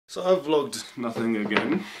So I've vlogged nothing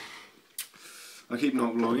again. I keep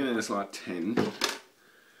not vlogging and it's like 10.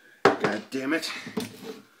 God damn it.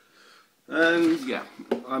 And yeah,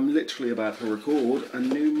 I'm literally about to record a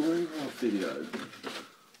new Minecraft video.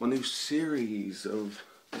 My new series of...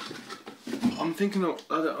 I'm thinking of...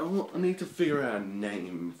 I need to figure out a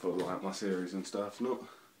name for like my series and stuff. Not...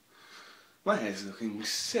 My hair's looking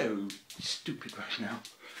so stupid right now.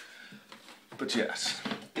 But yes,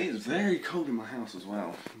 it is very cold in my house as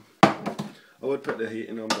well. I would put the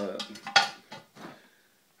heating on, but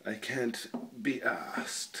I can't be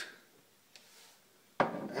asked.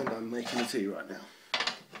 And I'm making a tea right now.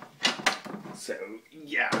 So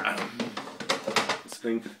yeah, that's the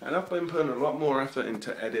thing. And I've been putting a lot more effort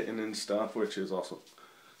into editing and stuff, which is awesome.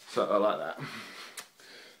 So I like that.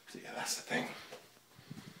 So yeah, that's the thing.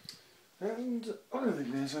 And I don't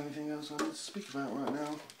think there's anything else I need to speak about right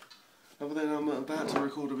now, other than I'm about to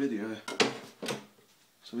record a video.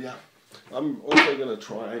 So yeah, I'm also going to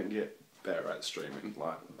try and get better at streaming,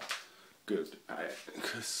 like good at it,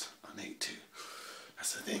 because I need to.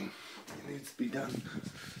 That's the thing, it needs to be done.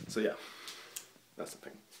 So yeah, that's the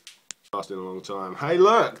thing. Lasting a long time. Hey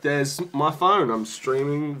look, there's my phone, I'm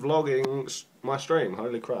streaming, vlogging my stream,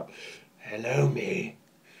 holy crap. Hello me.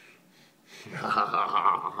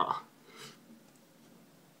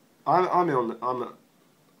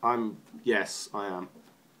 Yes, I am.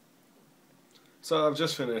 So I've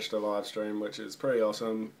just finished a live stream, which is pretty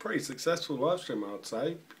awesome. Pretty successful live stream, I would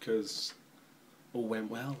say, because all went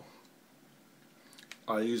well.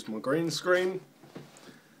 I used my green screen,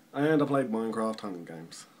 and I played Minecraft Hunger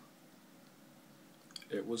Games.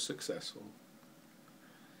 It was successful.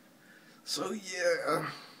 So yeah,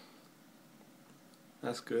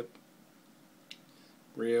 that's good.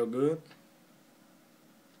 Real good.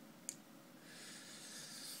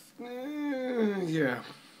 Yeah,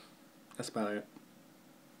 that's about it.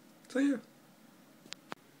 So yeah.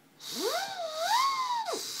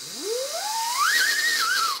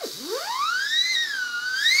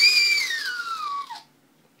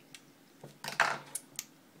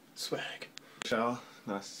 Swag. Shower,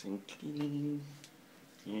 nice and clean.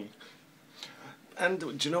 Yeah. And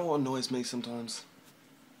do you know what annoys me sometimes?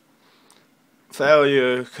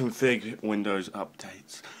 Failure config Windows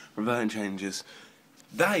updates, reverting changes.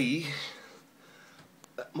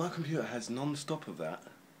 My computer has non-stop of that.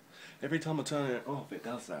 Every time I turn it off, it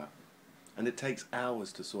does that. And it takes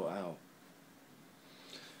hours to sort out.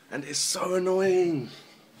 And it's so annoying.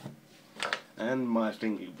 And my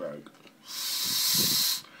thingy broke.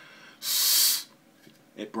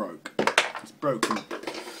 It broke. It's broken.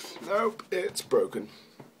 Nope, it's broken.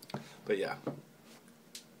 But yeah.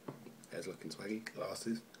 Hair's looking swaggy.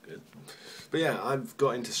 Glasses. Good. But yeah, I've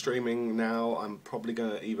got into streaming now. I'm probably going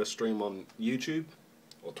to either stream on YouTube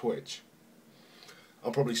or Twitch.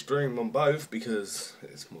 I'll probably stream on both because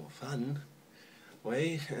it's more fun.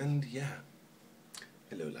 And yeah.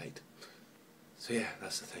 Hello, late. So yeah,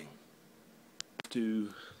 that's the thing.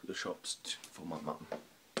 To the shops for my mum.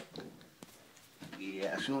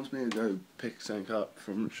 Yeah, she wants me to go pick something up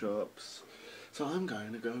from the shops. So I'm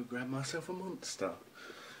going to go grab myself a Monster.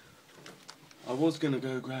 I was going to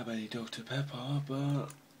go grab a Dr. Pepper, but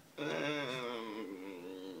no,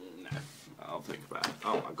 I'll think about it.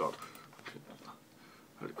 Oh my god.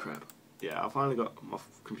 Holy crap. Yeah, I finally got, my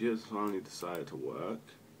computer's finally decided to work.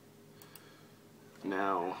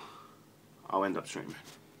 Now, I'll end up streaming.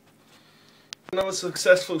 Another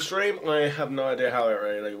successful stream. I have no idea how it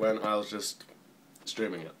really went. I was just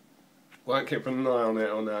streaming it. Weren't keeping an eye on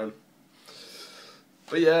it or nothing.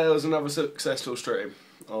 But yeah, it was another successful stream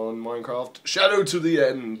on Minecraft. Shadow to the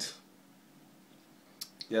End.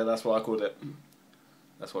 Yeah, that's what I called it.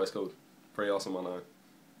 That's what it's called. Pretty awesome, I know.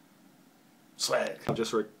 Swag. I've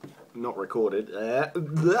just not recorded.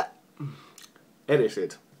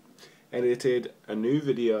 Edited a new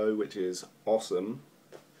video, which is awesome.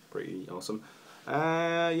 Pretty awesome.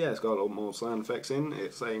 Yeah, it's got a lot more sound effects in.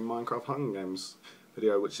 It's a Minecraft Hunger Games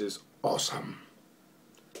video, which is awesome.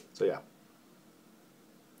 So yeah.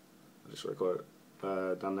 I just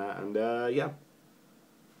done that, and yeah.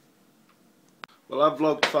 Well, I've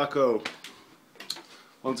vlogged fucko.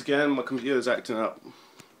 Once again, my computer's acting up.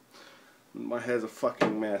 My hair's a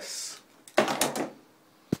fucking mess. And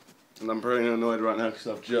I'm pretty annoyed right now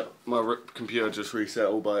because my computer just reset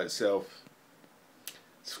all by itself.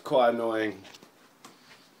 It's quite annoying.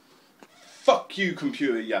 Fuck you,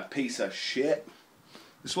 computer, you piece of shit.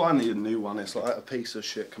 That's why I need a new one. It's like a piece of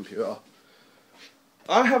shit computer.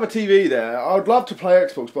 I have a TV there. I would love to play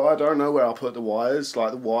Xbox, but I don't know where I'll put the wires.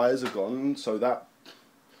 Like, the wires are gone, so that...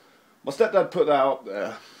 My stepdad put that out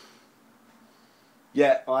there.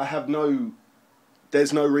 Yeah, I have no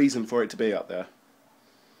there's no reason for it to be up there.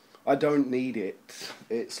 I don't need it.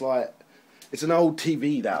 It's like, it's an old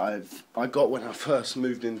TV that I got when I first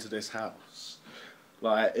moved into this house.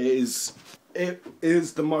 Like, it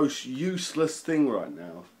is the most useless thing right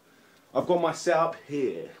now. I've got my setup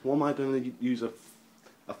here. What am I going to use a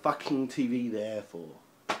fucking TV there for?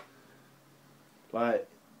 Like,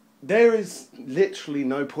 there is literally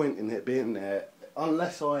no point in it being there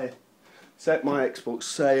unless I set my Xbox,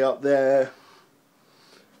 say, up there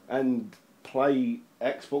and play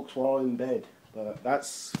Xbox while in bed. But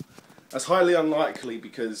that's highly unlikely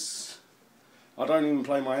because I don't even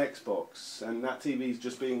play my Xbox and that TV's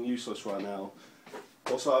just being useless right now.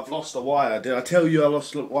 Also, I've lost a wire. Did I tell you I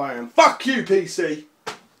lost a wire? And fuck you, PC!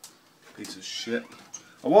 Piece of shit.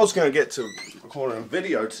 I was going to get to recording a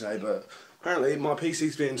video today, but apparently my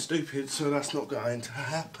PC's being stupid, so that's not going to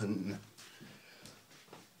happen.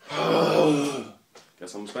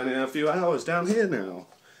 Guess I'm spending a few hours down here now.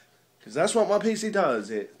 Because that's what my PC does.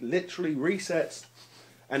 It literally resets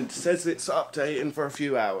and says it's updating for a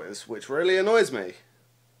few hours, which really annoys me.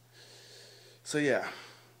 So yeah,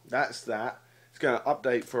 that's that. It's going to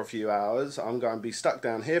update for a few hours. I'm going to be stuck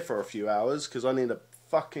down here for a few hours because I need a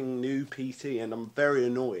fucking new PC and I'm very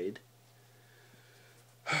annoyed.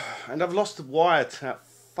 And I've lost the wire to that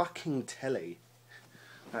fucking telly.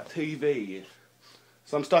 That TV.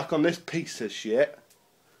 So I'm stuck on this piece of shit.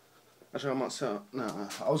 Actually, I might set up... No,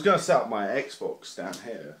 I was going to set up my Xbox down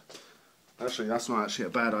here. Actually, that's not actually a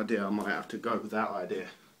bad idea. I might have to go with that idea.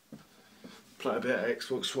 Play a bit of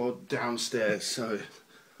Xbox while downstairs, so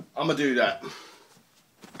I'm going to do that.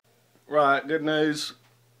 Right, good news.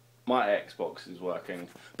 My Xbox is working.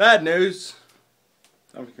 Bad news.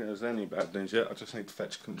 I don't think there's any bad news yet. I just need to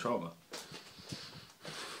fetch a controller.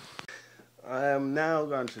 I am now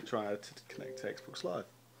going to try to connect to Xbox Live.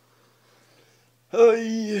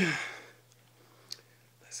 Hey.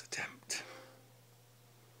 Let's attempt.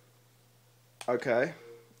 Okay.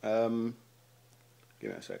 Give me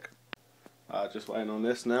a sec. Just waiting on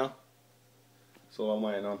this now. That's all I'm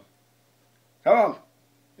waiting on. Come on!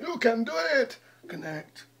 You can do it!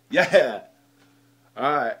 Connect. Yeah!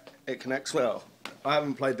 Alright, it connects well. I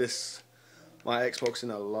haven't played my Xbox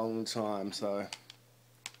in a long time, so...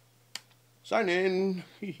 Sign in!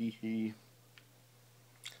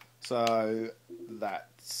 So,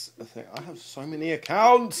 that's the thing. I have so many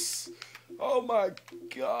accounts! Oh my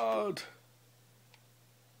god!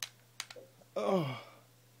 Oh.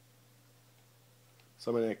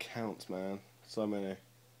 So many accounts, man. So many.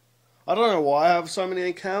 I don't know why I have so many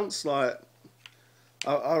accounts. Like,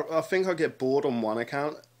 I think I get bored on one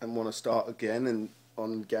account and want to start again and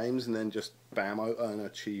on games and then just bam, I earn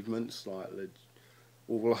achievements like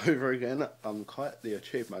all over again. I'm quite the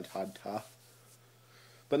achievement hunter.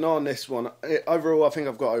 But not on this one. Overall, I think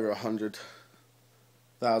I've got over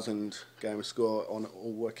 100,000 gamer score on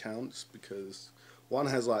all accounts because one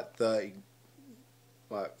has like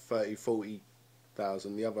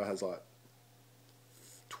 40,000. The other has like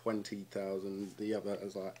 20,000. The other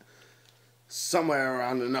has like somewhere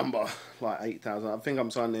around the number, like 8,000. I think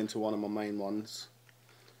I'm signed into one of my main ones.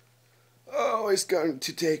 Oh, it's going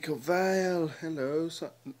to take a while. Hello.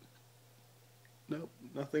 Nope,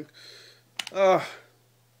 nothing.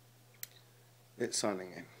 It's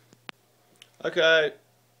signing in. Okay.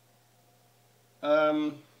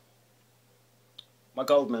 My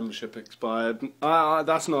gold membership expired.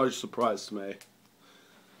 That's no surprise to me.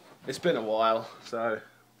 It's been a while, so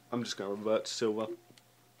I'm just going to revert to silver.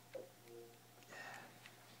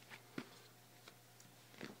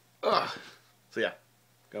 So yeah,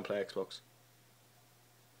 go play Xbox.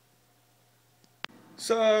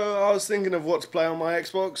 So I was thinking of what to play on my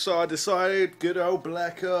Xbox, so I decided good old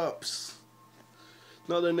Black Ops.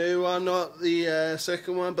 Not the new one, not the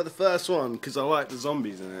second one, but the first one, because I like the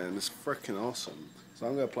zombies in it and it's freaking awesome. So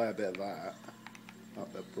I'm going to play a bit of that,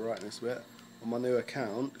 up the brightness a bit, on my new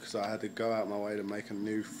account, because I had to go out my way to make a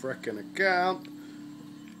new freaking account.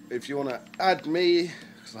 If you want to add me,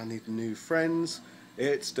 because I need new friends,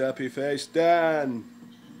 it's Derpyface Dan.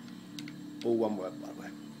 All one word, by the way.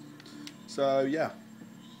 So, yeah.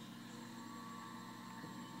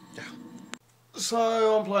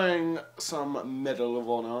 So, I'm playing some Medal of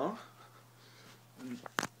Honor.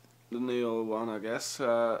 The new one, I guess.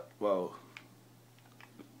 Well,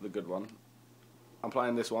 the good one. I'm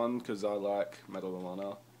playing this one because I like Medal of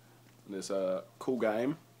Honor. And it's a cool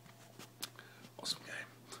game. Awesome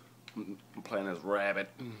game. I'm playing as Rabbit.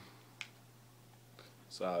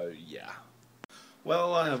 So, yeah.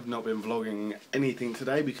 Well, I have not been vlogging anything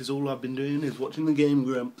today because all I've been doing is watching the Game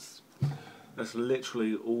Grumps. That's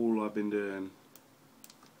literally all I've been doing.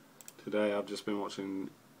 Today I've just been watching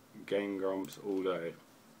Game Grumps all day.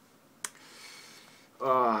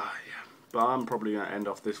 Yeah. But I'm probably going to end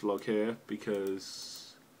off this vlog here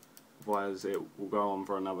because otherwise it will go on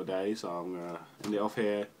for another day. So I'm going to end it off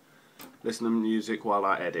here. Listen to music while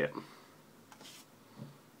I edit.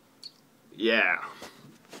 Yeah.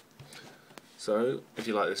 So, if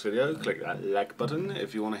you like this video, click that like button.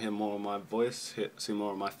 If you want to hear more of my voice, see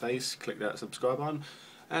more of my face, click that subscribe button.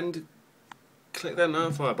 And click that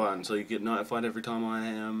notify button so you get notified every time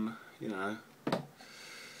I you know,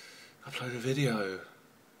 upload a video.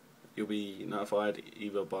 You'll be notified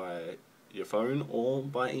either by your phone or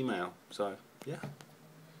by email. So, yeah.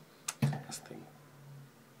 That's the thing.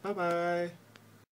 Bye bye.